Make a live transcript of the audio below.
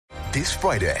This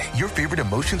Friday, your favorite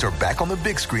emotions are back on the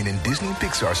big screen in Disney and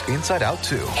Pixar's Inside Out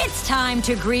 2. It's time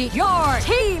to greet your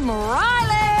Team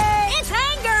Riley. It's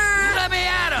anger. Let me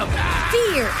at him.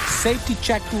 Fear. Safety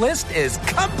checklist is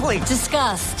complete.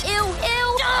 Disgust. Ew,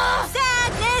 ew.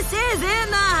 Sadness is in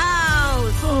the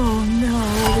house. Oh, no.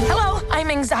 Hello, I'm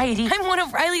anxiety. I'm one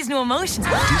of Riley's new emotions.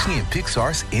 Disney and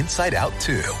Pixar's Inside Out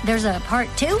 2. There's a part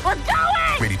 2? We're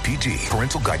going! Rated PG.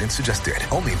 Parental guidance suggested.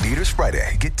 Only in theaters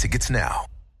Friday. Get tickets now.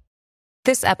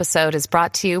 This episode is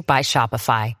brought to you by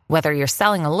Shopify. Whether you're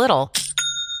selling a little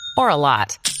or a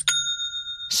lot,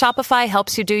 Shopify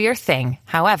helps you do your thing,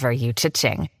 however you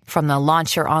cha-ching. From the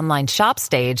launch your online shop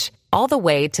stage, all the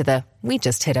way to the we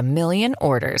just hit 1 million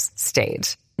orders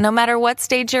stage. No matter what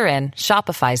stage you're in,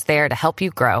 Shopify's there to help you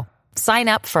grow. Sign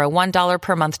up for a $1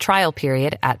 per month trial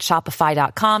period at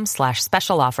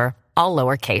shopify.com/special offer, all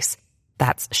lowercase.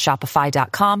 That's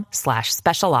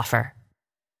shopify.com/special offer.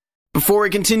 Before we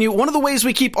continue, one of the ways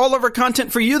we keep all of our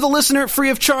content for you, the listener, free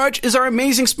of charge is our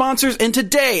amazing sponsors, and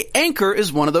today, Anchor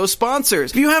is one of those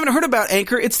sponsors. If you haven't heard about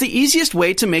Anchor, it's the easiest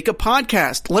way to make a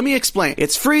podcast. Let me explain.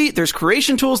 It's free, there's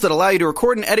creation tools that allow you to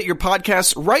record and edit your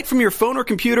podcasts right from your phone or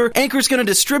computer. Anchor's going to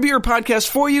distribute your podcast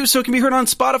for you so it can be heard on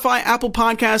Spotify, Apple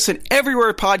Podcasts, and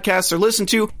everywhere podcasts are listened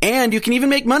to, and you can even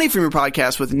make money from your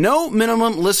podcast with no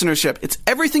minimum listenership. It's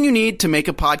everything you need to make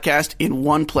a podcast in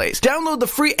one place. Download the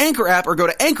free Anchor app or go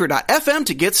to anchor.fm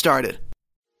to get started.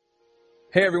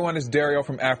 Hey everyone, it's Dario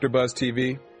from AfterBuzz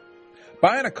TV.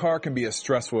 Buying a car can be a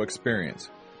stressful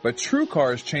experience, but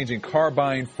TrueCar is changing car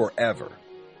buying forever.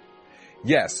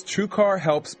 Yes, TrueCar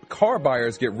helps car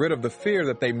buyers get rid of the fear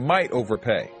that they might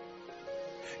overpay.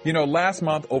 You know, last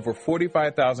month, over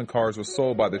 45,000 cars were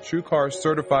sold by the TrueCar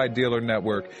Certified Dealer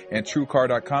Network, and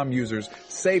TrueCar.com users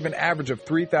save an average of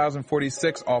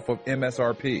 $3,046 off of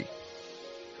MSRP.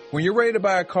 When you're ready to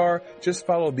buy a car, just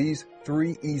follow these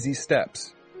 3 easy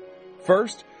steps.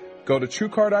 First, go to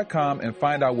TrueCar.com and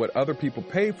find out what other people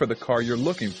paid for the car you're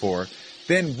looking for.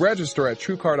 Then register at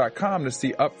TrueCar.com to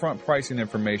see upfront pricing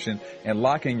information and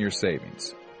lock in your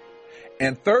savings.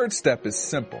 And third step is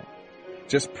simple.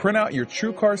 Just print out your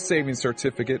TrueCar savings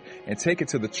certificate and take it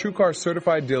to the TrueCar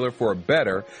certified dealer for a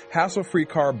better, hassle-free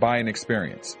car buying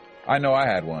experience. I know I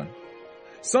had one.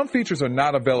 Some features are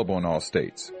not available in all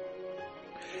states.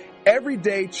 Every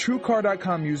day,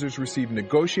 TrueCar.com users receive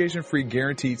negotiation-free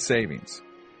guaranteed savings.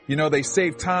 You know, they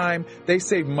save time, they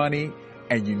save money,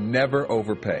 and you never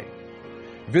overpay.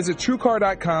 Visit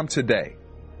TrueCar.com today.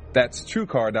 That's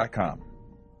TrueCar.com.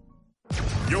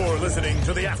 You're listening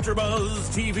to the AfterBuzz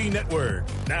TV Network,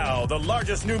 now the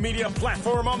largest new media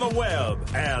platform on the web,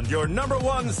 and your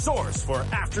 #1 source for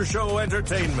after-show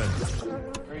entertainment.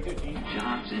 Very good, Dean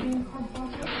Johnson.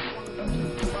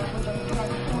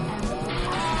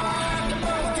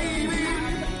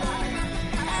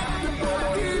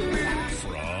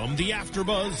 From the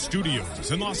AfterBuzz Studios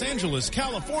in Los Angeles,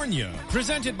 California,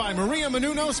 presented by Maria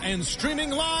Menounos and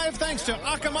streaming live thanks to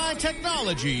Akamai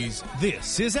Technologies,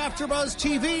 this is AfterBuzz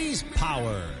TV's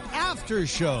Power After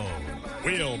Show.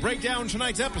 We'll break down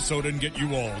tonight's episode and get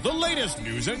you all the latest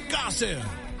news and gossip.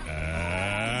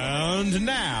 And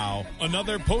now,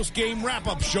 another post-game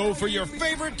wrap-up show for your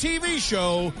favorite TV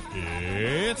show.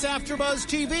 It's AfterBuzz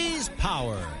TV's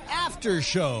Power After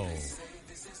Show.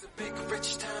 Big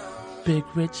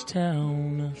rich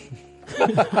town.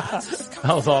 That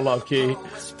was all off key.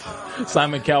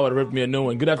 Simon Coward ripped me a new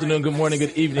one. Good afternoon, good morning,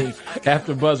 good evening,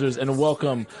 After Buzzers, and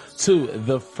welcome to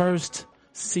the first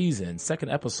season, second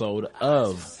episode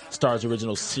of Star's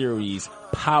original series,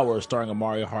 Power, starring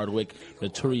Amari Hardwick,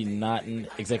 Naturi Naughton,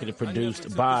 executive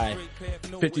produced by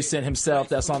 50 Cent himself.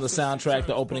 That's on the soundtrack,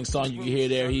 the opening song you can hear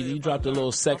there. He dropped a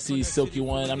little sexy, silky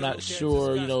one. I'm not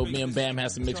sure, me and Bam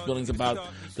have some mixed feelings about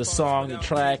the song, the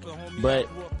track, but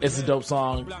it's a dope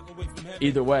song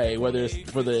either way, whether it's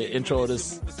for the intro of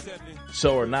this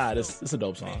show or not. It's a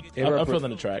dope song. I'm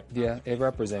feeling the track. Yeah, it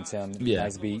represents him. Yeah,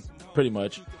 nice beat. Pretty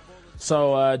much.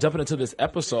 So, jumping into this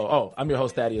episode. Oh, I'm your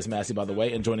host, Thaddeus Massey, by the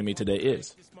way, and joining me today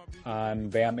is... I'm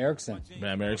Bam Erickson.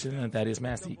 Bam Erickson and Thaddeus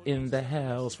Massey in the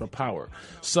house for Power.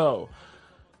 So,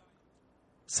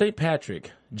 St.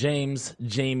 Patrick, James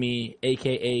Jamie,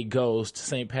 a.k.a. Ghost,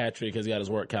 St. Patrick has got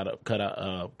his work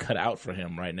cut out for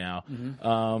him right now.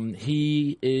 Mm-hmm.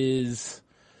 He's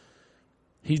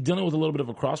dealing with a little bit of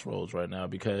a crossroads right now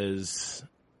because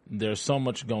there's so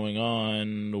much going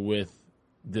on with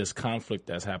this conflict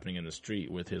that's happening in the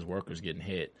street with his workers getting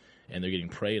hit and they're getting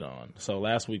preyed on. So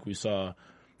last week we saw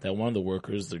that one of the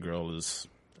workers, the girl is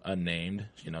unnamed,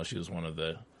 she was one of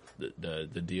the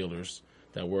dealers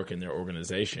that work in their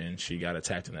organization. She got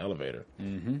attacked in the elevator.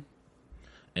 Mm-hmm.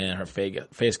 And her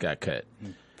face got cut.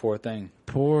 Poor thing.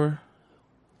 Poor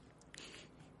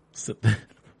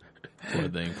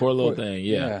thing. Poor little thing.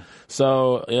 Yeah.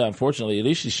 So, yeah, unfortunately, at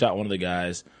least she shot one of the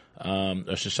guys,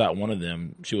 or she shot one of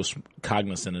them. She was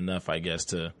cognizant enough, I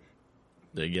guess, I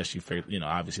guess she figured,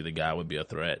 obviously the guy would be a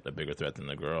bigger threat than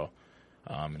the girl.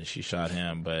 And she shot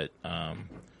him, but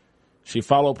she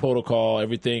followed protocol.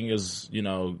 Everything is,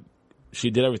 she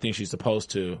did everything she's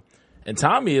supposed to. And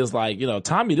Tommy is like,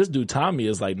 this dude Tommy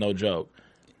is like no joke.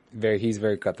 He's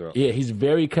very cutthroat. Yeah, he's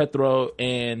very cutthroat.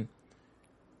 And,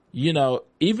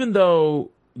 even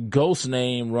though Ghost's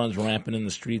name runs rampant in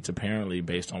the streets, apparently,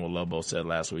 based on what Lobo said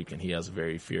last week, and he has a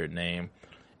very feared name,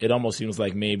 it almost seems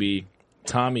like maybe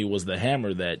Tommy was the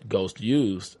hammer that Ghost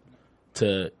used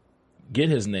to get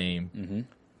his name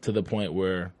to the point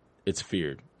where it's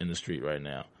feared in the street right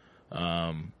now.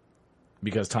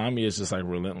 Because Tommy is just like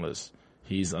relentless.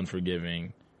 He's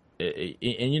unforgiving. And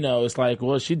it's like,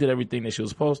 well, she did everything that she was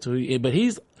supposed to. But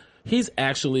he's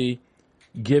actually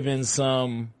given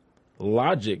some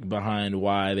logic behind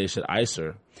why they should ice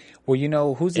her. Well,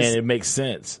 and it makes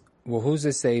sense. Well, who's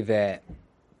to say that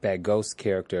Ghost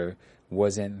character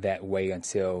wasn't that way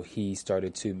until he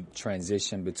started to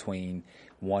transition between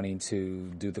wanting to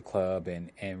do the club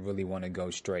and really want to go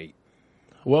straight?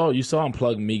 Well, you saw him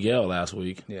plug Miguel last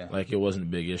week. Yeah. Like, it wasn't a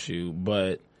big issue.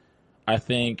 But I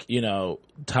think,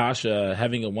 Tasha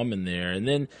having a woman there. And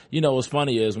then, what's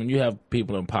funny is when you have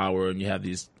people in power and you have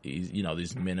these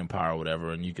men in power or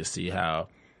whatever, and you can see how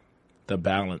the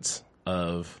balance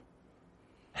of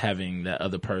having that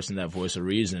other person, that voice of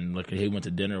reason. Look, he went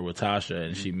to dinner with Tasha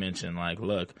and she mentioned, like,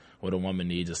 look, what a woman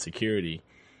needs is security.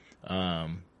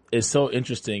 It's so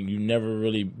interesting. You've never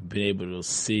really been able to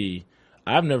see.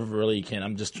 I'm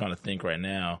just trying to think right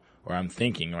now, or I'm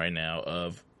thinking right now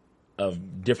of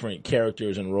different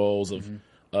characters and roles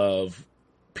of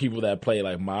people that play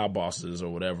like mob bosses or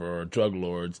whatever, or drug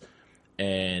lords.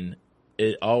 And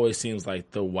it always seems like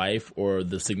the wife or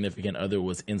the significant other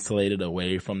was insulated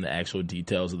away from the actual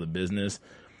details of the business.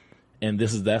 And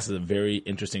that's a very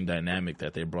interesting dynamic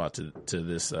that they brought to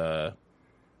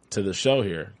the show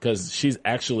here. Cause she's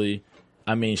actually,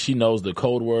 she knows the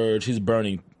code word. She's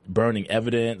burning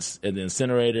evidence at the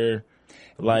incinerator.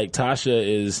 Like,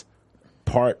 Tasha is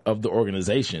part of the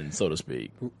organization, so to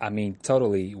speak.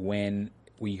 Totally. When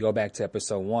we go back to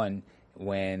episode 1,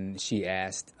 when she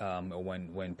asked,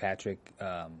 when Patrick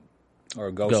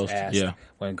or Ghost asked,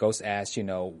 when Ghost asked,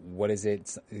 what is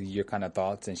it, your kind of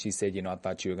thoughts? And she said, I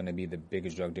thought you were going to be the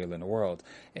biggest drug dealer in the world.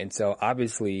 And so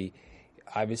obviously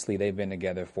they've been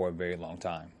together for a very long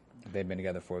time.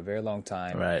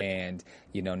 Right. And,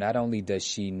 not only does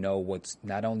she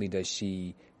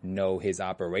know his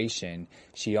operation,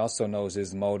 she also knows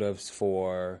his motives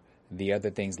for the other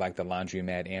things like the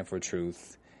laundromat and for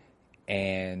Truth.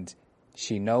 And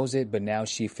she knows it, but now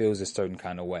she feels a certain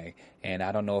kind of way. And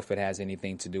I don't know if it has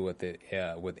anything to do with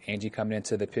with Angie coming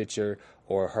into the picture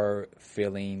or her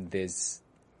feeling this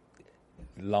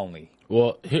lonely.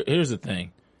 Well, here's the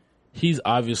thing. He's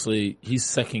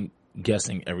second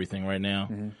guessing everything right now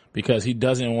because he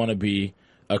doesn't want to be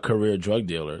a career drug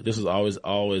dealer. This is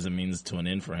always a means to an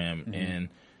end for him. And,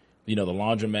 the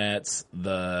laundromats,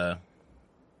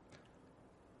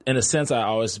 in a sense, I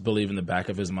always believe in the back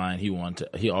of his mind, he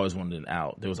always wanted an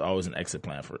out. There was always an exit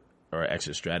plan or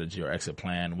exit strategy or exit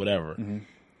plan, whatever.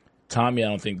 Tommy, I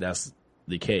don't think that's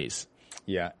the case.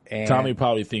 Yeah. And Tommy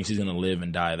probably thinks he's going to live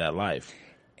and die that life.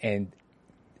 And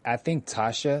I think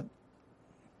Tasha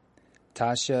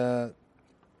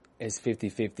is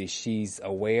 50-50. She's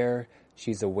aware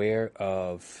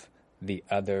of the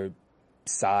other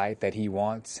side that he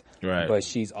wants, right? But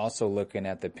she's also looking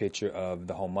at the picture of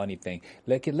the whole money thing.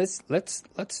 Let's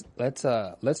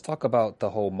talk about the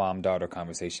whole mom-daughter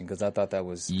conversation because I thought that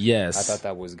was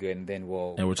good. And then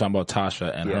we're talking about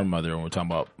Tasha and her mother, and we're talking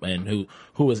about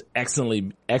who is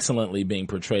excellently being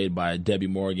portrayed by Debbie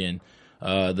Morgan,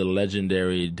 the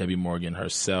legendary Debbie Morgan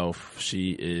herself. She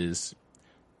is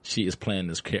playing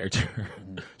this character.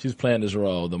 She's playing this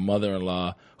role, the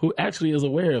mother-in-law, who actually is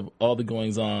aware of all the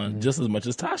goings-on just as much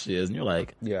as Tasha is. And you're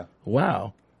like,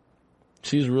 wow.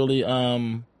 She's really...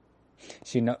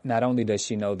 Not only does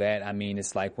she know that,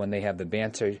 it's like when they have the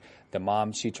banter, the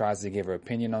mom, she tries to give her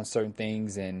opinion on certain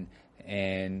things, and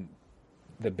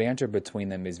the banter between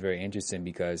them is very interesting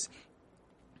because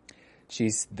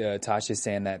Tasha's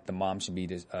saying that the mom should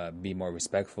be more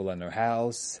respectful in her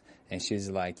house. And she's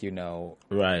like,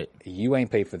 right. You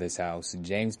ain't paid for this house.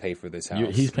 James paid for this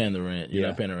house. He's paying the rent. You're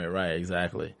not paying the rent. Right,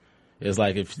 exactly. It's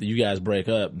like if you guys break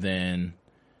up, then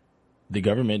the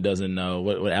government doesn't know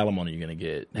what alimony you're going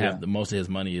to get. Most of his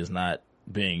money is not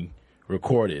being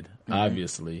recorded,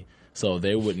 obviously. So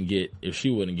if she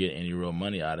wouldn't get any real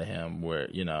money out of him, where,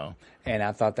 you know. And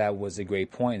I thought that was a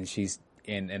great point.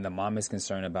 And the mom is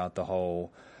concerned about the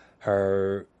whole,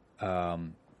 her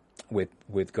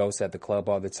with Ghost at the club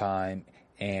all the time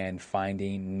and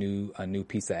finding a new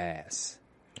piece of ass.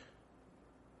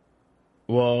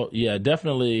 Well, yeah,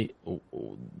 definitely.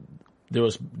 There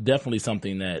was definitely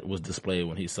something that was displayed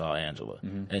when he saw Angela,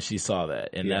 and she saw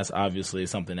that, and that's obviously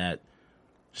something that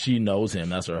she knows him.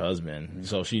 That's her husband,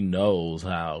 so she knows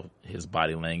how his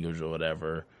body language or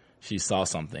whatever. She saw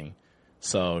something,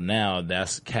 so now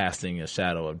that's casting a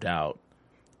shadow of doubt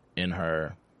in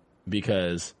her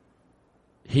because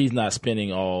he's not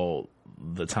spending all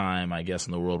the time, I guess,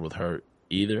 in the world with her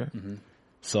either.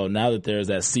 So now that there's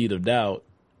that seed of doubt.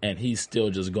 And he's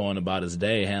still just going about his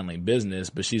day handling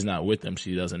business, but she's not with him.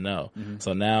 She doesn't know.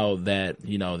 So now that,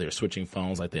 you know, they're switching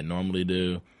phones like they normally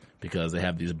do because they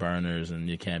have these burners and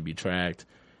you can't be tracked,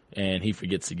 and he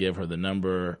forgets to give her the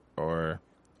number, or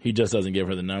he just doesn't give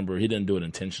her the number. He didn't do it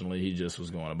intentionally. He just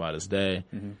was going about his day.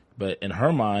 But in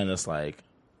her mind, it's like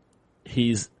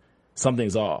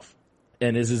something's off.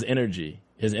 And it's his energy.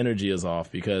 His energy is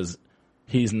off because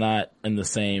he's not in the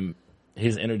same –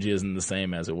 his energy isn't the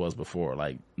same as it was before,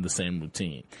 like the same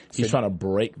routine. He's trying to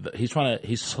break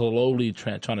he's slowly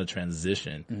trying to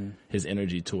transition his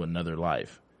energy to another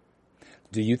life.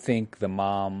 Do you think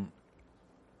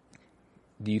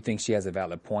she has a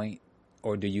valid point,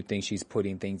 or do you think she's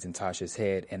putting things in Tasha's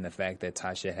head, and the fact that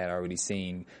Tasha had already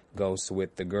seen Ghost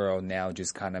with the girl now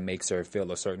just kind of makes her feel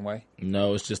a certain way?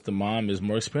 No, it's just the mom is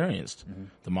more experienced.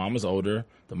 The mom is older.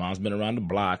 The mom's been around the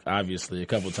block, obviously, a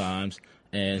couple times.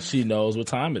 And she knows what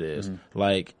time it is.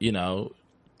 Like, you know,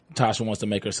 Tasha wants to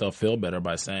make herself feel better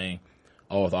by saying,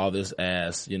 oh, with all this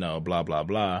ass, you know, blah, blah,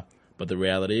 blah. But the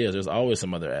reality is there's always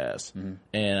some other ass.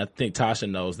 And I think Tasha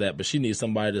knows that, but she needs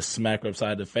somebody to smack her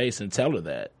upside the face and tell her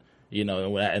that. You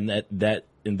know, and that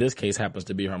in this case happens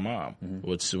to be her mom,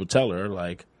 which would tell her,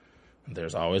 like,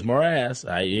 there's always more ass.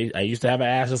 I used to have an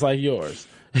ass just like yours.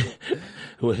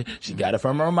 She got it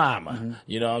from her mama.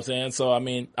 You know what I'm saying? So, I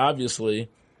mean, obviously,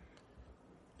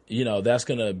 you know, that's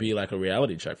going to be like a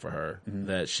reality check for her,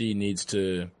 that she needs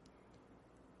to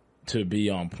be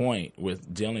on point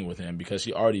with dealing with him because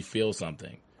she already feels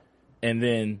something. And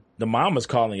then the mama's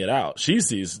calling it out. She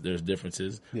sees there's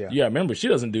differences. Yeah, remember, she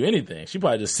doesn't do anything. She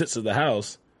probably just sits at the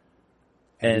house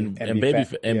and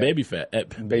babysit.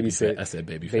 I said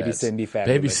baby fat. Babysit and be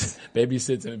fabulous.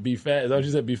 Babysits and be fat. Is that what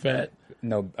you said, be fat?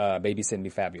 No, babysit and be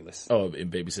fabulous. Oh,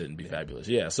 and babysit and be fabulous.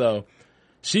 Yeah, so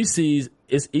she sees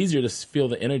it's easier to feel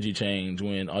the energy change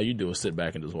when all you do is sit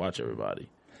back and just watch everybody,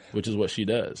 which is what she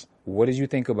does. What did you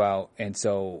think about, and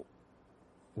so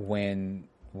when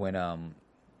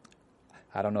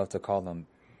I don't know if to call them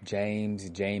James,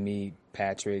 Jamie,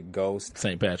 Patrick, Ghost.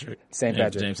 St. Patrick.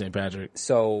 James St. Patrick.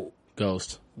 So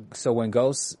Ghost. So when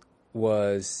Ghost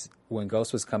was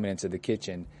coming into the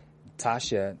kitchen,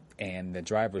 Tasha and the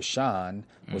driver Sean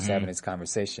was having this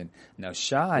conversation. Now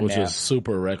Sean, which is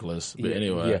super reckless, but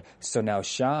anyway. Yeah. So now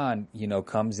Sean, you know,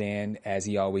 comes in as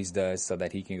he always does, so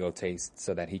that he can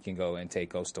go and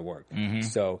take Ghost to work.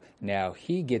 So now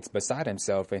he gets beside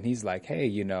himself and he's like, "Hey,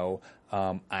 you know,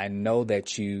 I know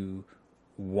that you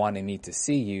wanted me to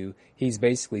see you." He's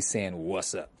basically saying,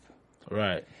 "What's up?"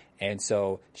 Right. And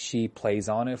so she plays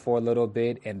on it for a little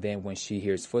bit, and then when she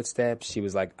hears footsteps, she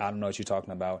was like, "I don't know what you're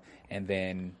talking about." And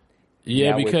then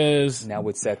now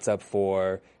it sets up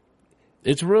for,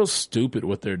 it's real stupid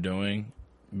what they're doing,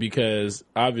 because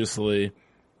obviously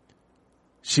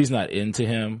she's not into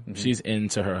him. She's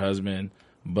into her husband,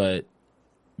 but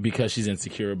because she's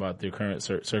insecure about their current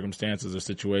circumstances or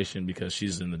situation, because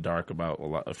she's in the dark about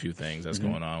a few things that's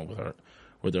going on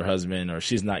with her husband, or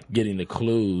she's not getting the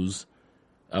clues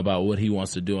about what he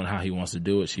wants to do and how he wants to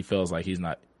do it, she feels like he's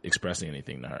not expressing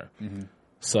anything to her.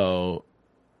 So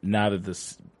now that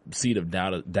this seed of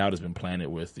doubt has been planted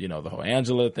with, you know, the whole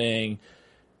Angela thing,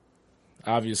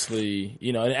 obviously,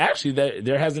 you know, and actually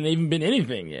there hasn't even been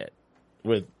anything yet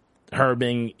with her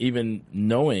being even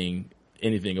knowing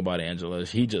anything about Angela.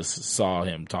 He just saw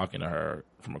him talking to her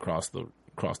from across the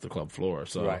club floor.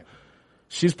 So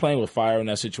she's playing with fire in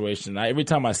that situation. Every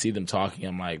time I see them talking,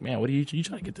 I'm like, man, what are you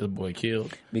trying to get this boy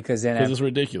killed? Because it's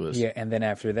ridiculous. Yeah, and then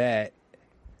after that,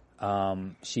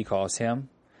 she calls him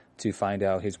to find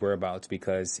out his whereabouts,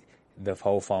 because the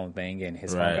whole phone thing, and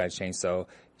his phone got changed. So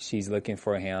she's looking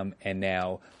for him, and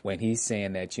now when he's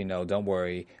saying that, don't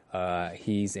worry,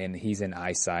 he's in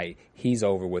eyesight. He's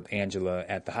over with Angela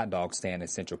at the hot dog stand in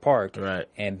Central Park, right?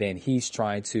 And then he's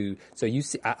trying to. So you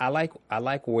see, I like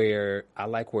where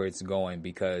it's going,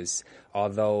 because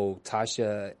although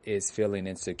Tasha is feeling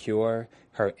insecure,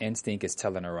 her instinct is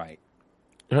telling her right.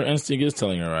 Her instinct is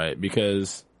telling her right,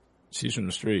 because she's from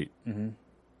the street. Mm-hmm.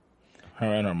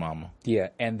 Her and her mama. Yeah,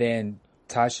 and then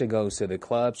Tasha goes to the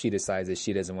club. She decides that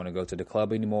she doesn't want to go to the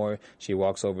club anymore. She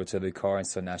walks over to the car, and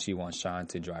so now she wants Sean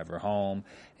to drive her home.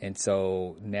 And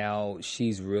so now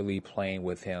she's really playing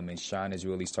with him, and Sean is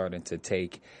really starting to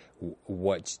take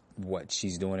what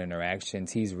she's doing in her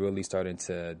actions. He's really starting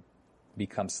to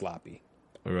become sloppy.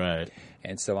 Right.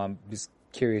 And so I'm just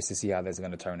curious to see how that's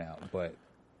going to turn out. But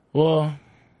well,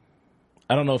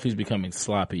 I don't know if he's becoming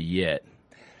sloppy yet.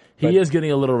 He is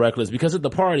getting a little reckless, because at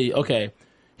the party, okay,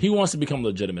 he wants to become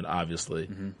legitimate, obviously.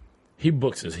 Mm-hmm. He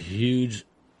books this huge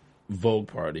Vogue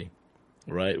party,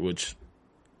 right, which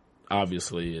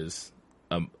obviously is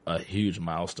a huge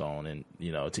milestone, and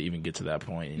to even get to that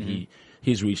point. And mm-hmm.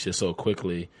 he's reached it so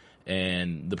quickly.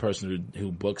 And the person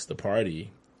who books the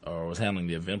party or was handling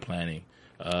the event planning,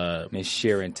 Miss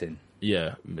Sheridan.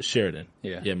 Yeah, Miss Sheridan.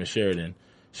 Yeah, Miss Sheridan.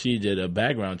 She did a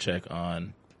background check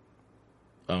on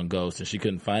Ghost, and she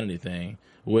couldn't find anything,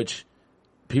 which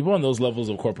people on those levels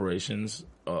of corporations,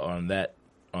 on that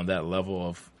level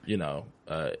of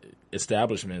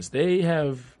establishments, they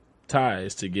have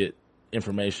ties to get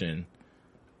information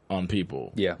on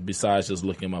people. Yeah. Besides just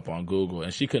looking them up on Google,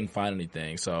 and she couldn't find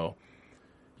anything. So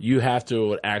you have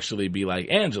to actually be like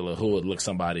Angela, who would look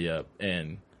somebody up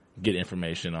and get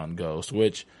information on Ghost.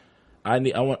 Which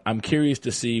I'm curious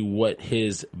to see what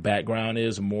his background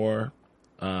is more.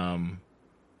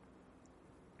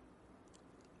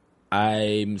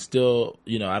 I'm still,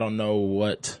 I don't know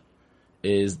what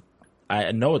is.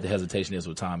 I know what the hesitation is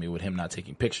with Tommy, with him not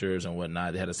taking pictures and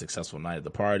whatnot. They had a successful night at the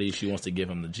party. She wants to give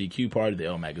him the GQ party, the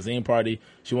Elle magazine party.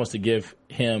 She wants to give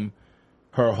him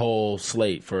her whole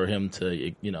slate for him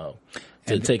to,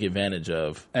 take advantage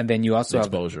of. And then you also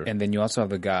exposure. And then you also have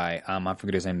the guy. I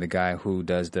forget his name. The guy who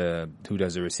does the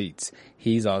receipts.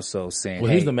 He's also saying,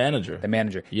 well, he's the manager. The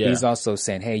manager. Yeah. He's also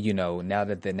saying, hey, now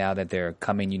that they're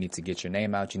coming, you need to get your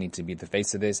name out. You need to be the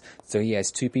face of this. So he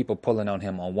has two people pulling on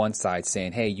him on one side,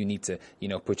 saying, hey, you need to,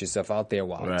 put yourself out there.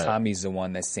 While Tommy's the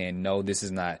one that's saying, no, this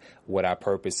is not what our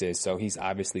purpose is. So he's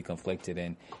obviously conflicted,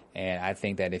 and I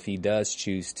think that if he does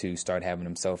choose to start having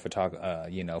himself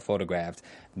photographed,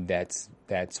 that's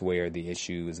where the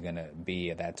issue is going to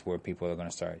be. That's where people are going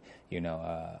to start,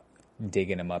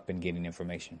 digging him up and getting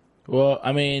information. Well,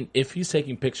 I mean, if he's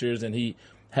taking pictures and he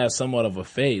has somewhat of a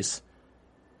face,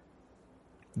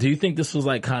 do you think this was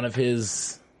like kind of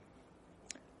his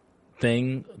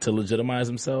thing to legitimize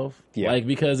himself? Yeah. Like,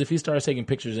 because if he starts taking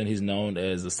pictures and he's known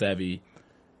as a savvy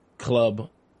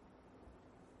club,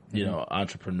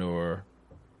 entrepreneur,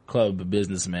 club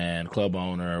businessman, club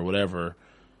owner, whatever,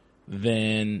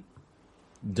 then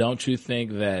don't you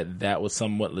think that would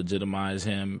somewhat legitimize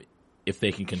him if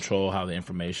they can control how the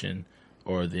information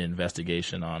or the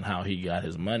investigation on how he got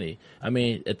his money? I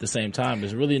mean, at the same time,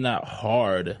 it's really not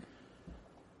hard.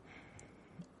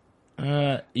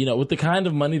 With the kind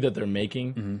of money that they're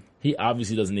making, mm-hmm. he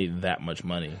obviously doesn't need that much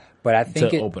money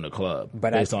to open a club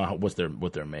based on what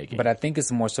they're making. But I think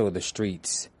it's more so the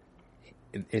streets.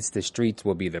 It's the streets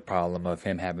will be the problem of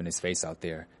him having his face out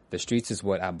there. The streets is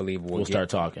what I believe will start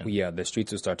talking. Yeah, the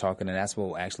streets will start talking, and that's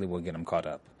what actually will get him caught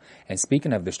up. And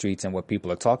speaking of the streets and what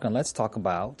people are talking, let's talk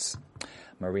about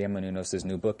Maria Menounos'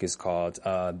 new book. Is called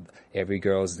Every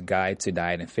Girl's Guide to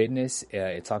Diet and Fitness.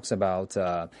 It talks about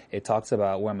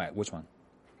where am I? Which one?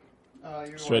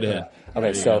 Straight ahead.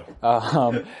 Okay, so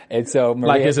and so Maria,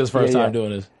 like it's his first time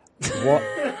doing this.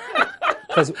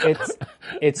 Because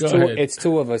it's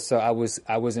two of us, so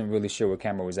I wasn't really sure where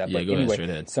camera was at. Yeah, but go anyway, ahead, straight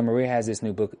ahead. So Maria has this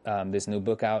new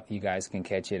book out. You guys can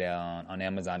catch it on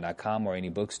Amazon.com or any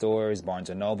bookstores, Barnes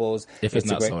and Nobles. If it's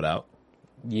not sold out.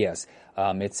 Yes,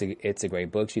 it's a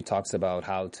great book. She talks about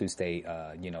how to stay,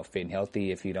 fit and healthy.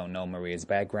 If you don't know Maria's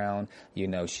background,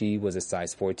 she was a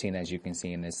size 14, as you can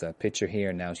see in this picture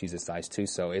here. Now she's a size 2.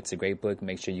 So it's a great book.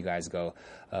 Make sure you guys go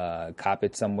cop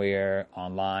it somewhere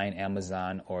online,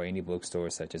 Amazon, or any bookstore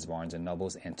such as Barnes and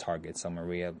Nobles and Target. So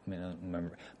Maria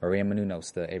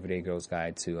Menounos, the Everyday Girl's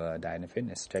Guide to Diet and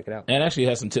Fitness. Check it out. And actually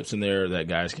has some tips in there that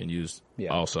guys can use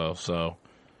also. So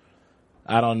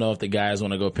I don't know if the guys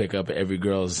want to go pick up every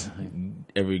girl's,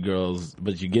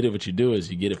 but you get it. What you do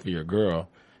is you get it for your girl,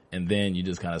 and then you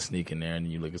just kind of sneak in there and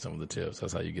you look at some of the tips.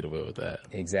 That's how you get away with that.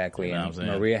 Exactly. You know and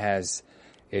Maria has,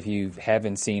 if you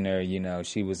haven't seen her,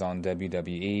 she was on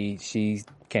WWE. She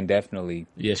can definitely.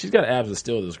 Yeah, she's got abs of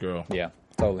steel, this girl. Yeah,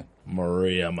 totally.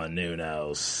 Maria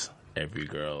Menounos. Every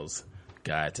girl's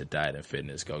guide to diet and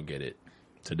fitness. Go get it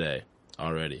today.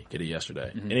 Already. Get it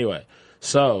yesterday. Mm-hmm. Anyway,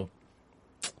 so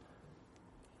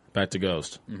back to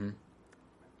Ghost. Mm-hmm.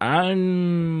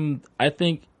 I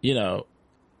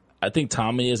think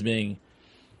Tommy is being.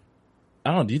 I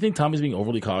don't know. Do you think Tommy's being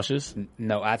overly cautious?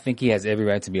 No, I think he has every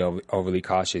right to be overly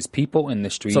cautious. People in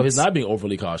the streets. So he's not being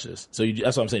overly cautious. So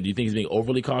that's what I'm saying. Do you think he's being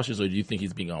overly cautious, or do you think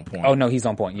he's being on point? Oh no, he's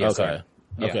on point. Yes, okay. Sir.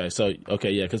 Yeah.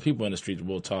 Okay. Yeah, because people in the streets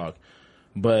will talk,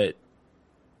 but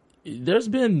there's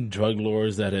been drug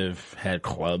lords that have had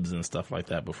clubs and stuff like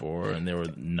that before, and they were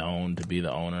known to be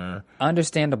the owner.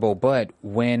 Understandable, but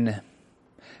what's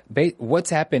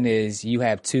happened is you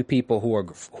have two people who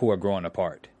are growing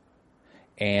apart.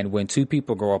 And when two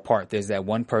people grow apart, there's that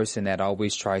one person that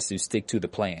always tries to stick to the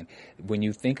plan. When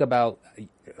you think about,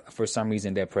 for some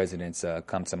reason, their presidents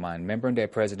come to mind. Remember their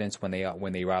presidents when they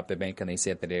robbed the bank and they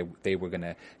said that they were going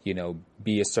to,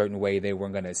 be a certain way. They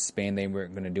weren't going to spend. They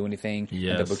weren't going to do anything.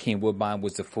 Yes. And the Bokeem Woodbine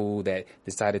was the fool that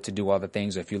decided to do all the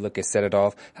things. If you look at Set It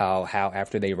Off, how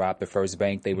after they robbed the first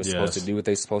bank, they were supposed to do what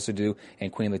they were supposed to do,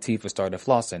 and Queen Latifah started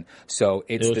flossing. So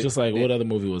it was just like, what other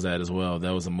movie was that as well?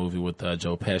 That was a movie with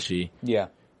Joe Pesci. Yeah.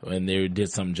 And they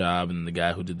did some job, and the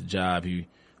guy who did the job,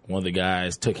 one of the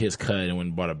guys took his cut and went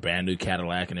and bought a brand new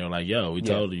Cadillac, and they were like, "Yo, we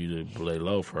told you to lay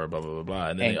low for her, blah blah blah blah,"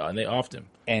 and they offed him.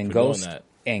 And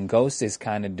Ghost is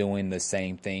kind of doing the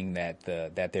same thing that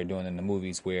they're doing in the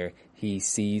movies, where he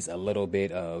sees a little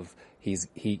bit of he's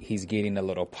getting a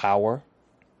little power,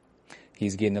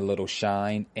 he's getting a little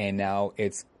shine, and now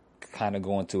it's kind of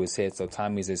going to his head. So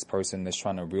Tommy's this person that's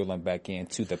trying to reel him back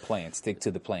into the plan, stick to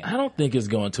the plan. I don't think it's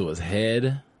going to his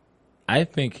head. I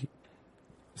just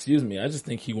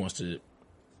think he wants to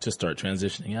start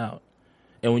transitioning out.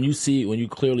 And when you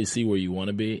clearly see where you want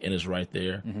to be and it's right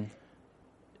there, mm-hmm.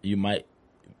 you might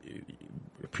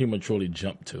prematurely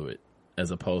jump to it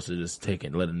as opposed to just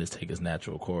letting this take its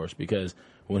natural course. Because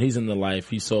when he's in the life,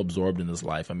 he's so absorbed in this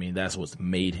life. I mean, that's what's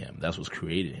made him. That's what's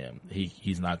created him.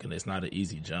 It's not an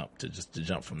easy jump to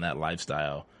jump from that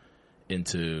lifestyle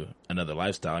into another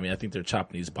lifestyle. I mean, I think they're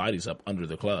chopping these bodies up under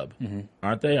the club, mm-hmm.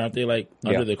 aren't they? Aren't they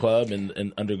under the club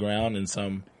and underground in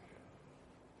some?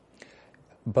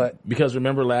 But because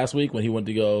remember last week when he went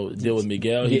to go deal with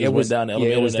Miguel, he went down the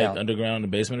elevator in the underground in the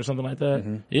basement or something like that.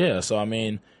 Mm-hmm. Yeah, so I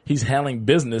mean, he's handling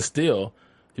business still,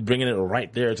 bringing it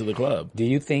right there to the club. Do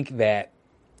you think that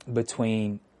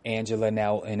between Angela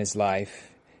now in his life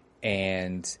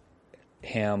and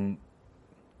him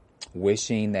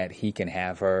wishing that he can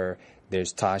have her,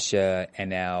 there's Tasha, and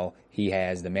now he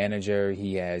has the manager,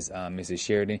 he has Mrs.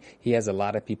 Sheridan. He has a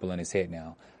lot of people in his head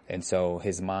now, and so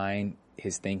his mind,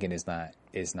 his thinking is not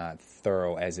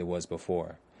thorough as it was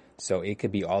before. So it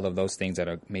could be all of those things that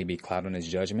are maybe clouding his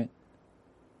judgment.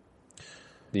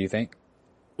 Do you think?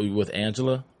 With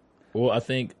Angela? Well, I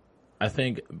think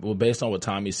based on what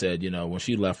Tommy said, when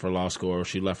she left for law school or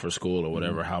she left for school or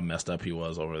whatever, how messed up he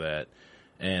was over that.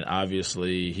 And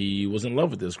obviously he was in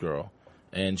love with this girl.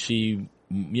 And she,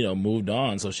 moved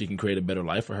on so she can create a better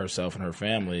life for herself and her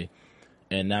family.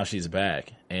 And now she's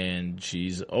back. And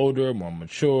she's older, more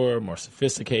mature, more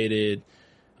sophisticated.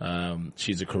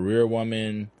 She's a career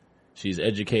woman. She's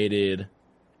educated.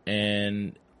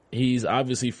 And he's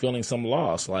obviously feeling some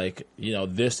loss. Like,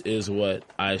 this is what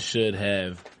I should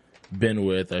have been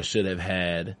with. I should have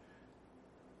had.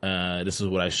 This is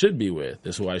what I should be with.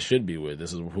 This is who I should be with.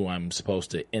 This is who I'm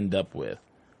supposed to end up with.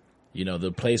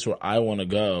 The place where I want to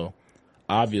go,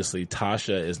 obviously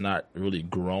Tasha is not really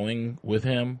growing with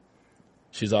him.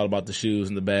 She's all about the shoes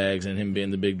and the bags and him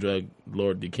being the big drug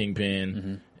lord, the kingpin,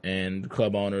 mm-hmm. and the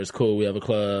club owner. It's cool. We have a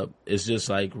club. It's just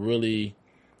like really,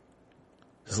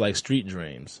 it's like street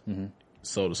dreams, mm-hmm.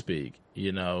 so to speak.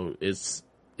 It's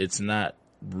not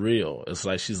real. It's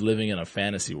like she's living in a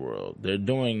fantasy world. They're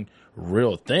doing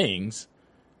real things,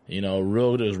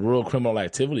 there's real criminal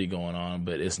activity going on,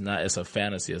 but it's a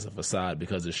fantasy, it's a facade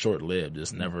because it's short lived. I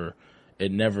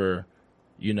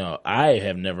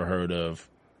have never heard of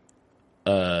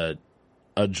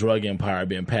a drug empire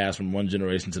being passed from one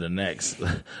generation to the next.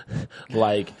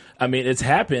 It's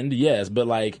happened, yes, but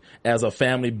as a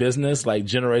family business,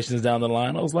 generations down the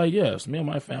line, I was like, yes, me and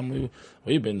my family,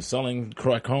 we've been selling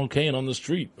crack cocaine on the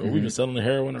street, or we've been selling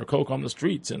heroin or coke on the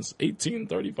street since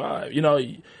 1835.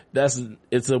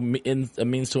 It's a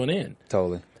means to an end.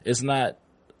 Totally. It's not,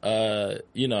 you're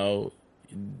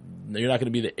not going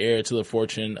to be the heir to the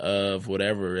fortune of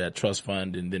whatever, that trust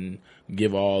fund, and then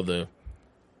give all the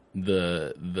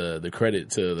credit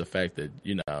to the fact that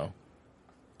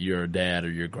your dad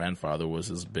or your grandfather was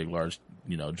this big, large,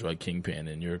 drug kingpin,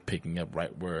 and you're picking up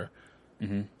right where,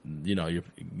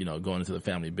 you're going into the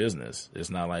family business. It's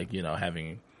not like,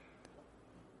 having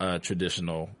a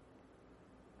traditional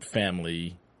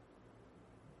family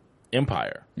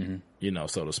empire,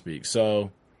 so to speak.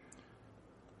 So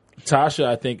Tasha,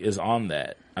 I think, is on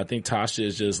that. I think Tasha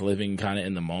is just living kind of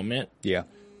in the moment. Yeah.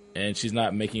 And she's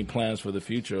not making plans for the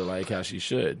future like how she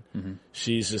should.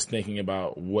 She's just thinking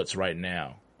about what's right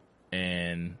now.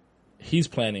 And he's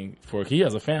planning he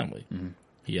has a family.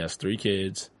 He has 3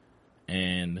 kids,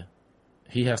 and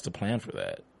he has to plan for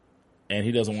that. And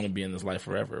he doesn't want to be in this life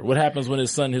forever. What happens when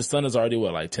his son is already,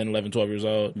 like 10, 11, 12 years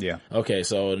old? Yeah. Okay,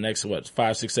 so the next,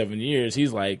 5, 6, 7 years,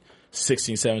 he's like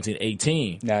 16, 17,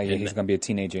 18. Now, he's going to be a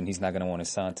teenager, and he's not going to want his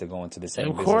son to go into the same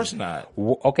business. Of course not.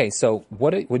 Okay, so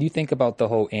what do you think about the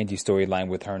whole Angie storyline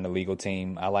with her and the legal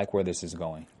team? I like where this is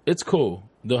going. It's cool.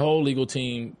 The whole legal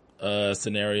team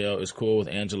scenario is cool with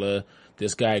Angela.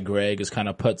 This guy, Greg, is kind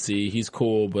of putsy. He's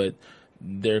cool, but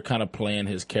they're kind of playing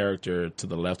his character to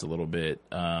the left a little bit.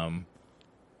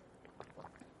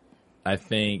 I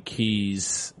think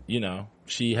he's,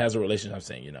 she has a relationship. I'm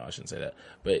saying, I shouldn't say that,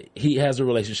 but he has a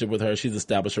relationship with her. She's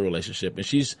established a relationship, and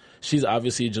she's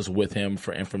obviously just with him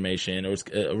for information, or it's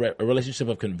a relationship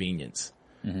of convenience.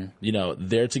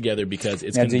 They're together because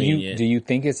it's convenient. Do you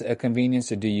think it's a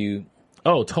convenience, or do you?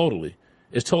 Oh, totally.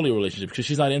 It's totally a relationship because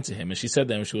she's not into him, and she said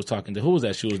that when she was talking to who was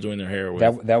that? She was doing their hair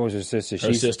with. That was her sister.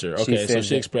 Her sister. Okay, so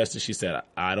she expressed it. She said,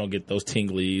 "I don't get those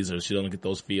tinglies, or she doesn't get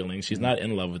those feelings. She's not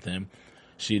in love with him.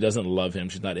 She doesn't love him.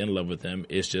 She's not in love with him.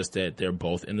 It's just that they're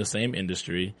both in the same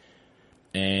industry,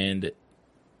 and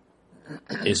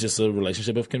it's just a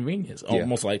relationship of convenience,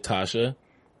 almost like Tasha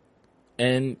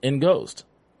and Ghost."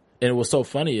 And what's so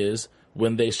funny is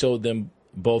when they showed them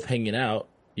both hanging out.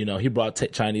 He brought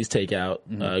Chinese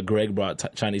takeout. Greg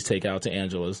brought Chinese takeout to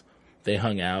Angela's. They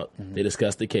hung out. They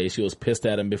discussed the case. She was pissed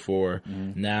at him before.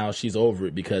 Now she's over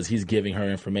it because he's giving her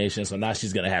information. So now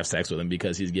she's going to have sex with him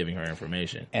because he's giving her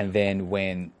information. And then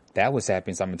when that was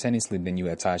happening simultaneously, then you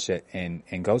had Tasha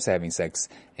and Ghost having sex.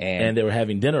 And they were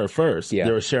having dinner first. Yeah.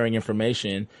 They were sharing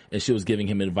information, and she was giving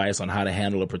him advice on how to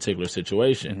handle a particular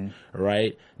situation.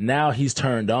 Right? Now he's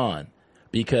turned on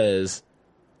because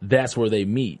that's where they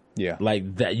meet. Yeah.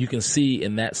 Like that, you can see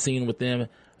in that scene with them,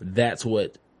 that's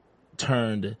what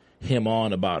turned him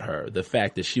on about her. The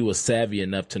fact that she was savvy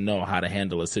enough to know how to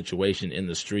handle a situation in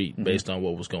the street based on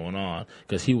what was going on,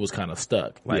 because he was kind of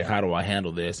stuck. Like, how do I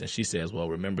handle this? And she says, well,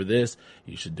 remember this?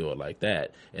 You should do it like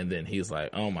that. And then he's like,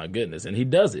 oh my goodness. And he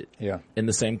does it. Yeah. And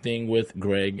the same thing with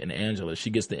Greg and Angela.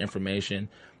 She gets the information.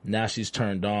 Now she's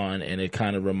turned on, and it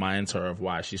kind of reminds her of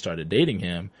why she started dating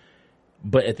him.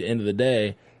 But at the end of the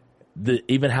day,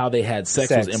 even how they had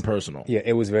sex was impersonal. Yeah,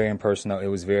 it was very impersonal. It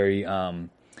was very,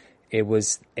 it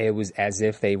was as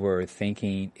if they were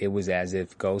thinking. It was as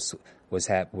if Ghost was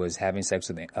having sex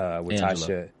with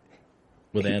Tasha,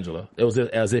 with Angela. It was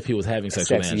as if he was having sex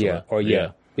with Angela.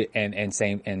 And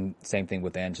same thing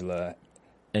with Angela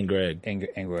and Greg. And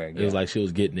Greg. It was like she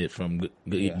was getting it from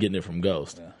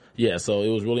Ghost. Yeah, so it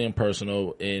was really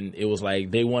impersonal, and it was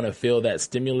like they want to feel that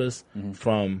stimulus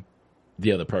from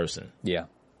the other person. Yeah.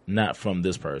 Not from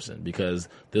this person, because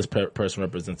this person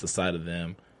represents a side of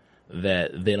them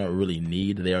that they don't really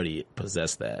need. They already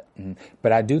possess that.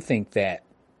 But I do think that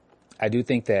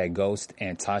Ghost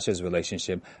and Tasha's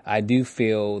relationship, I do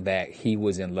feel that he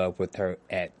was in love with her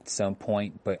at some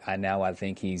point, but I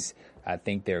think he's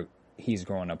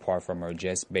growing apart from her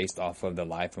just based off of the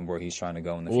life and where he's trying to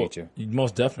go in the future.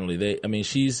 Most definitely.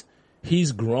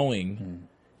 He's growing.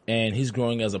 And he's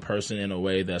growing as a person in a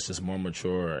way that's just more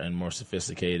mature and more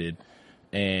sophisticated.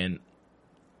 And,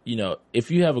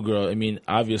 if you have a girl,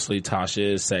 obviously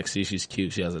Tasha is sexy. She's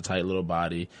cute. She has a tight little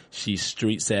body. She's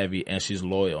street savvy, and she's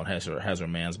loyal and has her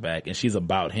man's back. And she's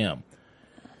about him.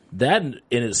 That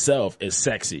in itself is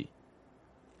sexy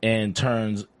and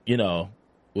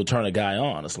will turn a guy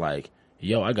on. It's like,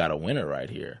 yo, I got a winner right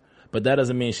here. But that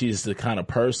doesn't mean she's the kind of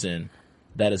person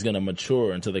that is going to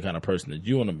mature into the kind of person that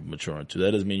you want to mature into.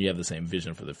 That doesn't mean you have the same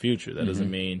vision for the future. That doesn't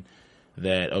mean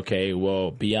that, okay,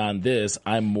 well, beyond this,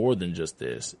 I'm more than just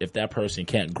this. If that person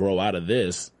can't grow out of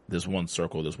this one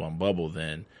circle, this one bubble,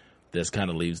 then that kind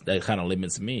of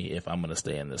limits me if I'm going to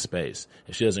stay in this space.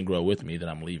 If she doesn't grow with me, then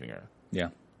I'm leaving her.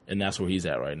 Yeah. And that's where he's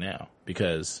at right now,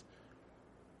 because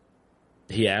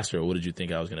he asked her, what did you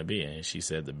think I was going to be? And she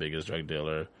said the biggest drug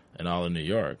dealer in all of New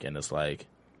York. And it's like,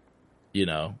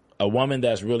 a woman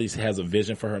that's really has a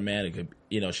vision for her man, it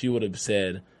could, she would have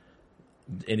said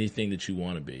anything that you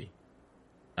want to be.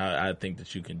 I think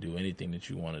that you can do anything that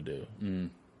you want to do.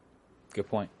 Good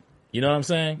point. You know what I'm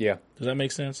saying? Yeah. Does that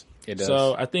make sense? It does.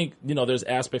 So I think, there's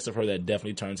aspects of her that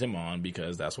definitely turns him on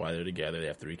because that's why they're together. They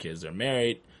have 3 kids. They're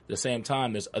married. At the same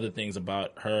time, there's other things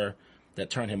about her that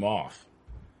turn him off.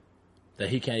 That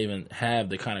he can't even have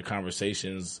the kind of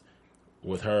conversations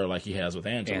with her like he has with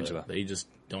Angela. They just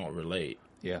don't relate.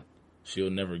 Yeah. She'll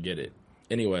never get it.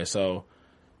 Anyway, so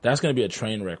that's going to be a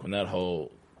train wreck when that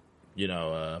whole,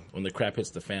 when the crap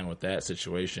hits the fan with that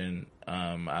situation.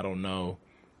 I don't know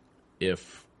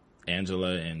if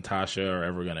Angela and Tasha are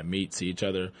ever going to see each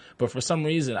other. But for some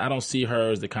reason, I don't see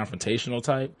her as the confrontational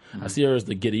type. I see her as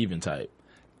the get even type.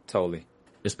 Totally.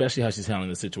 Especially how she's handling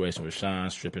the situation with Sean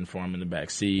stripping for him in the back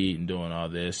seat and doing all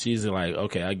this. She's like,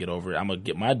 okay, I get over it. I'm going to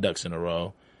get my ducks in a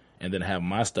row and then have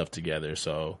my stuff together.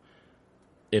 So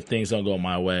if things don't go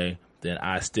my way, then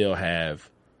I still have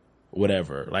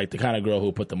whatever. Like the kind of girl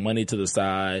who put the money to the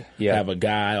side, have a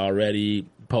guy already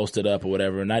posted up or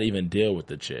whatever, not even deal with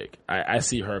the chick. I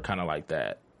see her kind of like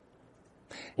that.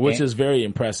 Which is very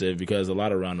impressive because a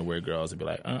lot of round the weird girls would be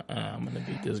like, I'm going to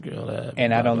beat this girl up.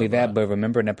 And not only that, but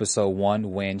remember in episode 1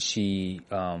 when she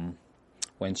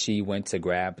went to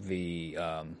grab the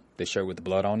shirt with the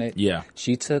blood on it? Yeah.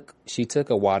 She took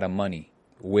a wad of money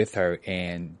with her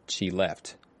and she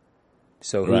left.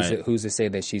 So who's to say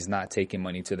that she's not taking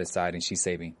money to the side and she's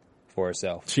saving for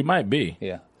herself? She might be.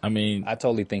 Yeah. I mean, I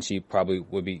totally think she probably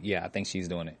would be. Yeah, I think she's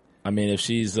doing it. I mean, if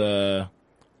she's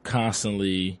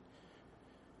constantly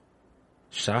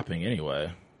shopping anyway,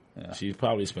 she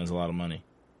probably spends a lot of money.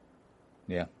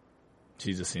 Yeah.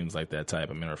 She just seems like that type.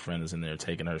 I mean, her friend is in there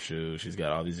taking her shoes. She's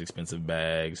got all these expensive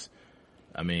bags.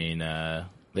 I mean,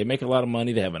 they make a lot of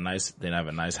money. They have a nice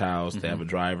house. They have a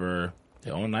driver. They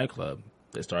own a nightclub.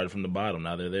 They started from the bottom.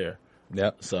 Now they're there.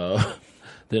 Yep. So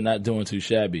they're not doing too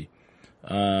shabby.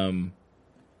 Tommy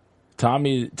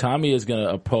is going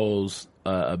to pose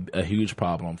a huge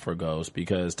problem for Ghost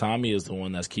because Tommy is the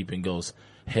one that's keeping Ghost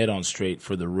head on straight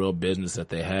for the real business that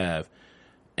they have.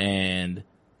 And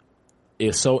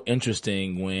it's so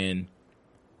interesting when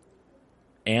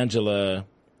Angela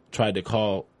tried to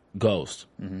call Ghost.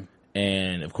 Mm-hmm.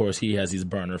 And, of course, he has these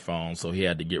burner phones, so he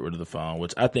had to get rid of the phone,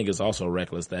 which I think is also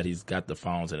reckless that he's got the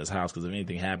phones in his house because if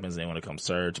anything happens, they want to come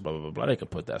search, blah, blah, blah, blah. They can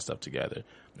put that stuff together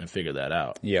and figure that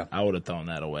out. Yeah. I would have thrown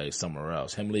that away somewhere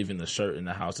else. Him leaving the shirt in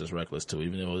the house is reckless, too,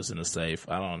 even if it was in the safe.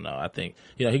 I don't know. I think,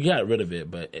 he got rid of it,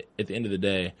 but at the end of the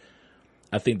day,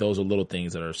 I think those are little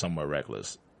things that are somewhat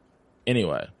reckless.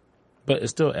 Anyway, but it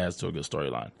still adds to a good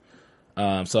storyline.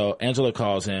 So Angela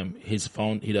calls him. His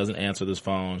phone, he doesn't answer this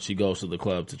phone. She goes to the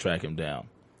club to track him down,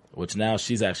 which now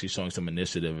she's actually showing some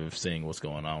initiative of seeing what's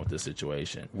going on with this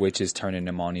situation. Which is turning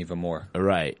him on even more.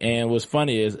 Right. And what's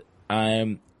funny is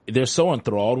they're so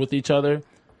enthralled with each other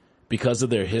because of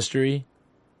their history.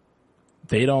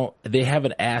 They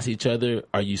haven't asked each other,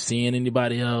 are you seeing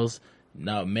anybody else?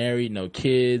 Not married, no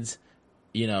kids,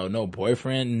 no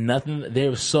boyfriend, nothing.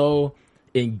 They're so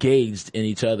engaged in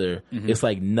each other, it's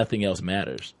like nothing else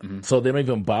matters. So they don't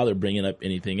even bother bringing up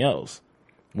anything else,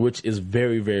 which is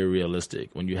very, very realistic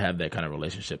when you have that kind of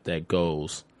relationship that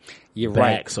goes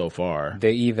back so far.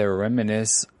 They either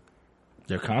reminisce.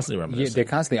 They're constantly reminiscing. Yeah, they're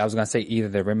constantly. I was going to say either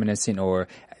they're reminiscing or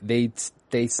they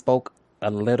spoke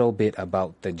a little bit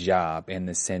about the job in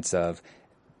the sense of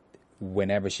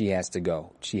whenever she has to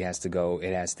go.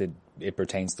 It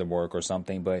pertains to work or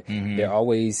something, but they're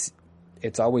always.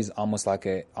 It's always almost like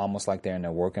they're in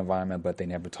a work environment, but they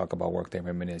never talk about work. They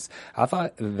reminisce. I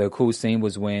thought the cool scene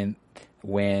was when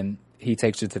he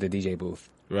takes her to the DJ booth.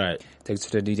 Right. Takes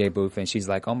her to the DJ booth, and she's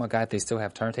like, "Oh my God, they still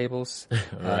have turntables."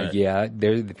 Right. Yeah,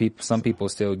 some people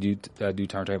still do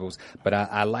turntables, but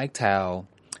I liked how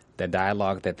the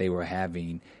dialogue that they were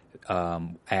having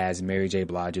as Mary J.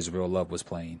 Blige's Real Love was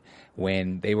playing.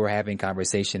 When they were having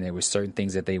conversation, there were certain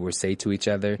things that they would say to each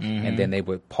other, and then they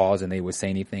would pause and they would say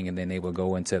anything, and then they would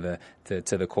go into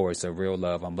the chorus of Real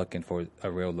Love. I'm looking for a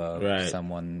real love,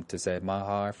 someone to set my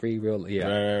heart free, real. Yeah,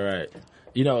 right.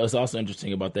 It's also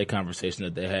interesting about that conversation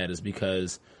that they had is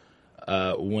because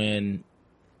when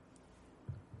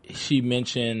he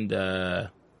mentioned Tommy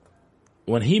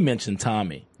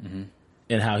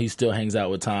and how he still hangs out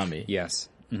with Tommy, yes.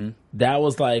 That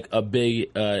was like a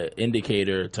big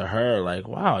indicator to her, like,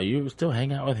 wow, you still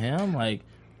hang out with him? Like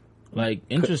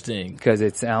interesting. Because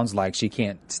it sounds like she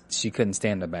couldn't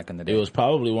stand her back in the day. It was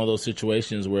probably one of those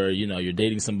situations where, you're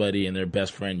dating somebody and their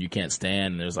best friend you can't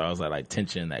stand, and there's always that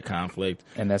tension, that conflict.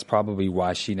 And that's probably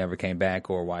why she never came back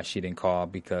or why she didn't call,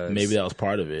 because... Maybe that was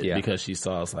part of it. Yeah. Because she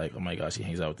saw it's like, oh my gosh, he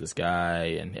hangs out with this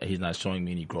guy and he's not showing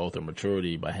me any growth or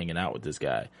maturity by hanging out with this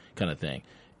guy kind of thing.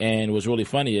 And what's really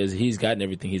funny is he's gotten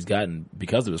everything he's gotten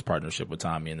because of his partnership with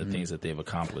Tommy and the things that they've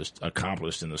accomplished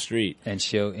in the street. And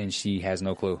she has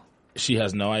no clue. She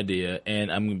has no idea, and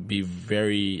I'm going to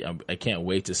be I can't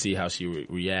wait to see how she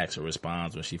reacts or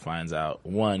responds when she finds out.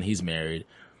 1, he's married.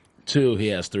 2, he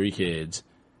has 3 kids.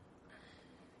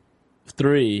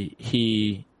 3,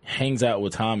 he hangs out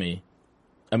with Tommy.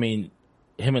 I mean,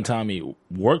 him and Tommy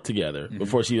work together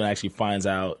before she even actually finds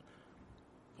out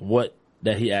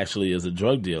that he actually is a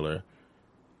drug dealer.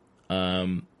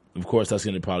 Of course, that's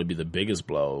going to probably be the biggest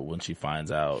blow when she finds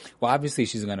out. Well, obviously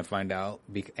she's going to find out,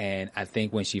 and I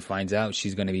think when she finds out,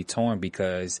 she's going to be torn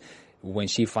because when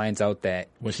she finds out that...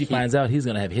 When she finds out he's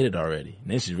going to have hit it already,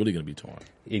 and then she's really going to be torn.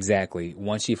 Exactly.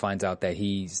 Once she finds out that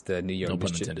he's the New York... No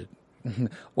pun intended.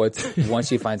 Once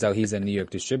she finds out he's a New York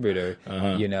distributor,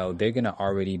 you know, they're going to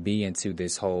already be into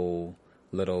this whole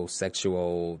little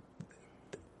sexual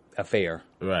affair.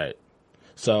 Right.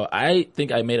 So I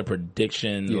think I made a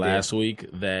prediction last week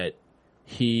that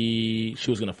she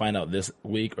was going to find out this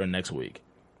week or next week.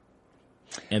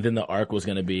 And then the arc was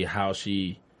going to be how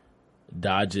she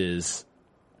dodges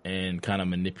and kind of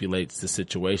manipulates the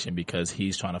situation because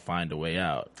he's trying to find a way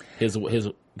out.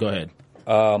 Go ahead.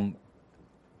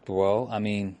 Well, I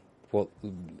mean,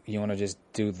 you want to just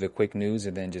do the quick news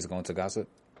and then just go into gossip?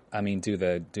 I mean, do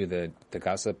the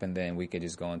gossip and then we could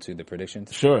just go into the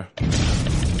predictions? Sure.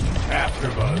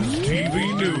 AfterBuzz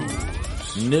TV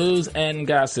News. News and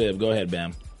gossip. Go ahead,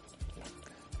 Bam.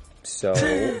 So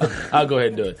I'll go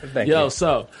ahead and do it. Thank you.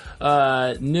 So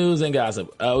news and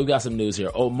gossip. We've got some news here.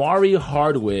 Omari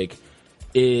Hardwick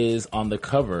is on the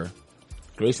cover,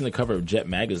 gracing the cover of Jet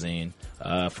Magazine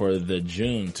for the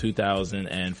June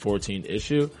 2014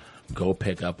 issue. Go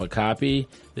pick up a copy.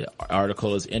 The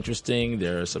article is interesting.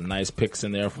 There are some nice pics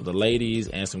in there for the ladies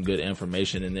and some good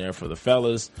information in there for the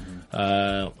fellas.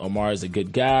 Omar is a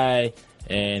good guy,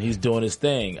 and he's doing his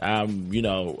thing. I'm,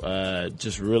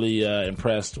 just really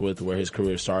impressed with where his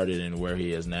career started and where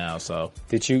he is now. So,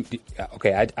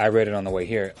 Okay, I read it on the way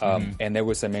here, and there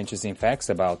were some interesting facts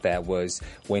about that. Was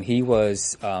when he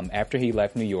was after he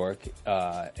left New York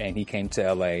and he came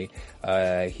to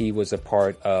LA, he was a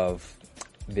part of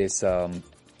this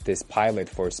pilot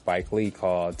for Spike Lee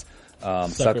called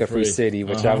Sucker Free City,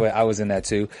 which I was in that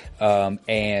too.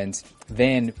 And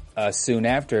then soon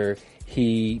after,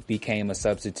 he became a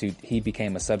substitute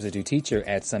teacher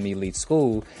at some elite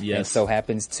school. Yes. And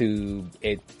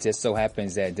it just so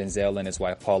happens that Denzel and his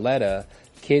wife Pauletta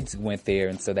kids went there,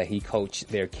 and so that he coached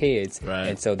their kids, right.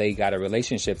 And so they got a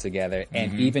relationship together.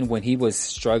 And even when he was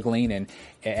struggling and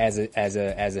as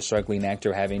a struggling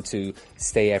actor, having to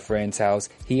stay at friend's house,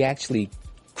 he actually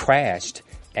crashed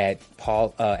at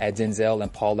Denzel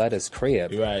and Pauletta's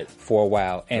crib for a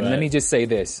while. And let me just say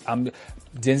this: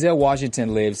 Denzel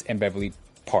Washington lives in Beverly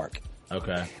Park,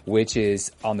 which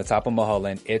is on the top of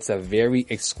Mulholland. It's a very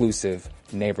exclusive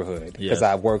neighborhood because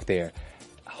I work there.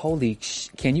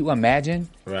 Can you imagine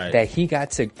that he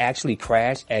got to actually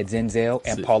crash at Denzel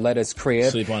and Pauletta's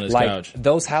crib? Sleep on his couch.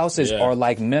 Those houses are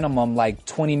like minimum like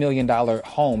 $20 million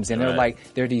homes, and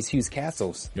they're these huge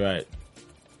castles. Right.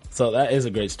 So that is a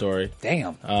great story.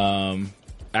 Damn.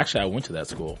 Actually, I went to that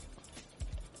school.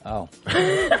 Oh.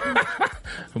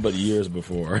 But years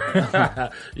before.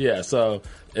 Yeah, so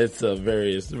it's a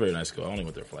very nice school. I only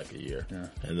went there for like a year. Yeah.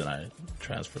 And then I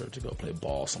transferred to go play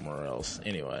ball somewhere else.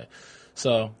 Anyway.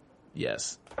 So,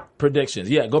 yes. Predictions.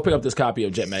 Yeah, go pick up this copy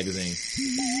of Jet Magazine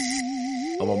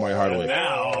of Omari Hardwick. And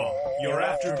now, your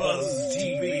AfterBuzz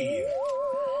TV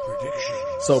predictions.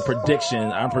 So,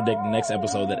 prediction. I'm predicting next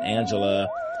episode that Angela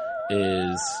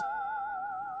is...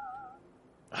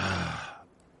 I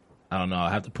don't know.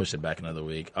 I have to push it back another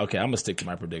week. Okay, I'm going to stick to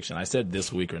my prediction. I said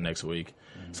this week or next week.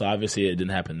 So, obviously, it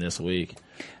didn't happen this week.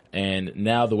 And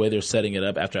now the way they're setting it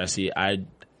up after I see, I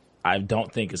don't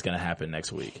think it's going to happen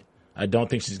next week. I don't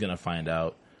think she's going to find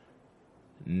out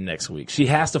next week. She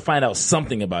has to find out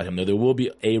something about him. There will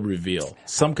be a reveal,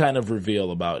 some kind of reveal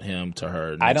about him to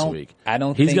her next week.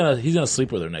 He's gonna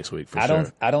sleep with her next week for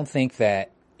sure. I don't think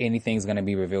that anything's going to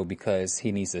be revealed because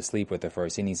he needs to sleep with her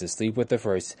first. He needs to sleep with her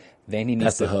first. Then he needs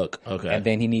That's the hook. Okay. And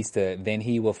then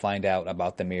he will find out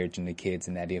about the marriage and the kids,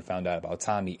 and that he found out about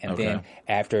Tommy. And then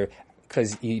after.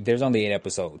 Because there's only 8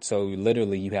 episodes, so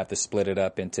literally you have to split it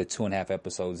up into 2.5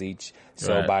 episodes each.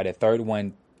 So by the third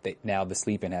one, now the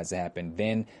sleeping has to happen.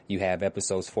 Then you have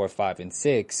episodes 4, 5, and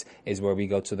 6 is where we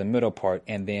go to the middle part,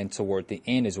 and then toward the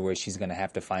end is where she's going to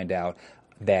have to find out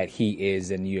that he is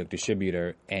a New York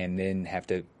distributor, and then have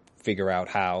to figure out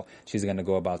how she's going to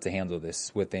go about to handle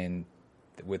this within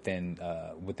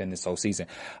this whole season.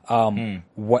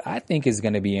 What I think is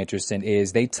going to be interesting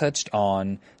is they touched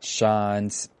on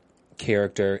Sean's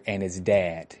character and his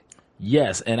dad.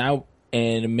 Yes, and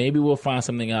maybe we'll find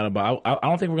something out about. I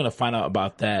don't think we're going to find out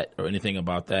about that or anything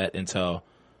about that until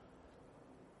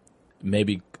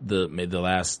maybe the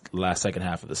last second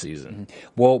half of the season.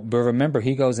 Well, but remember,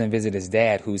 he goes and visits his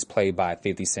dad, who's played by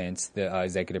 50 Cent, the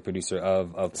executive producer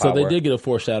of Power. So they did get a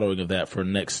foreshadowing of that for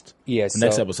next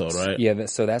episode, right? Yeah,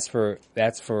 so that's for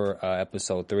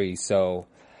episode 3. So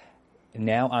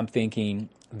now I'm thinking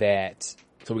that.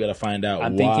 So we got to find out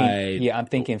I'm why. I'm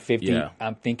thinking 50. Yeah.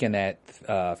 I'm thinking that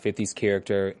 50's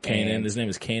character, Kanan. His name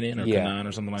is Kanan or Kanan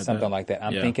or something like that. Something like that.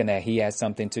 I'm thinking that he has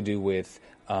something to do with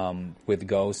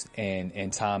Ghost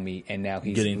and Tommy, and now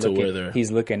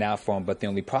he's looking out for him. But the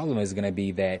only problem is going to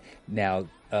be that now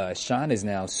Sean is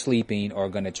now sleeping or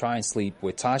going to try and sleep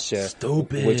with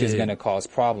Tasha, which is going to cause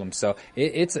problems. So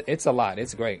it's a lot.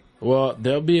 It's great. Well,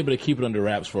 they'll be able to keep it under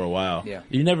wraps for a while. Yeah.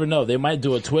 You never know. They might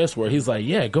do a twist where he's like,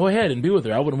 yeah, go ahead and be with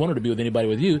her. I wouldn't want her to be with anybody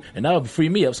with you, and that'll free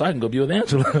me up so I can go be with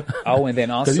Angela. Oh, and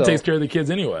then also... Because he takes care of the kids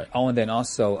anyway. Oh, and then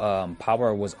also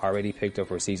Power was already picked up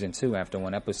for season 2 after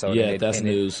one episode. Yeah, that's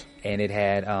news. And it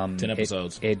had... 10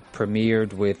 episodes. It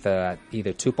premiered with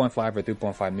either 2.5 or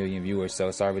 3.5 million viewers, so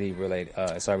it's already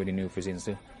it's already new for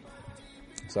season 2.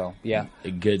 So, yeah.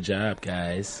 Good job,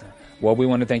 guys. Well, we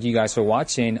want to thank you guys for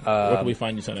watching. Where can we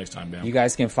find you till next time, Bam? You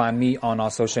guys can find me on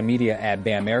all social media at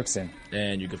Bam Erickson.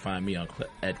 And you can find me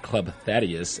at Club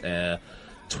Thaddeus,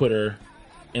 Twitter,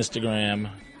 Instagram,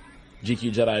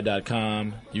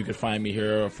 GQJedi.com. You can find me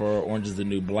here for Orange is the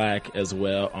New Black as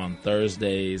well on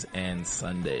Thursdays and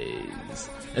Sundays.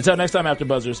 Until next time,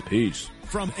 AfterBuzzers, peace.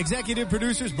 From executive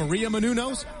producers Maria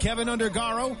Menounos, Kevin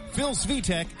Undergaro, Phil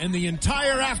Svitek, and the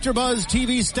entire AfterBuzz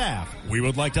TV staff, we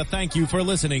would like to thank you for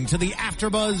listening to the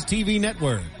AfterBuzz TV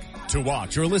network. To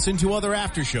watch or listen to other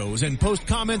after shows and post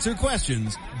comments or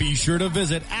questions, be sure to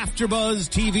visit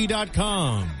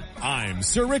AfterBuzzTV.com. I'm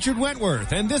Sir Richard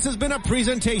Wentworth, and this has been a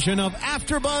presentation of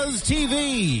AfterBuzz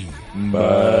TV.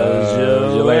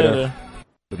 Buzz you later.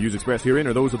 The views expressed herein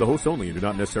are those of the hosts only and do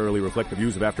not necessarily reflect the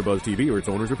views of AfterBuzz TV or its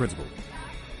owners or principals.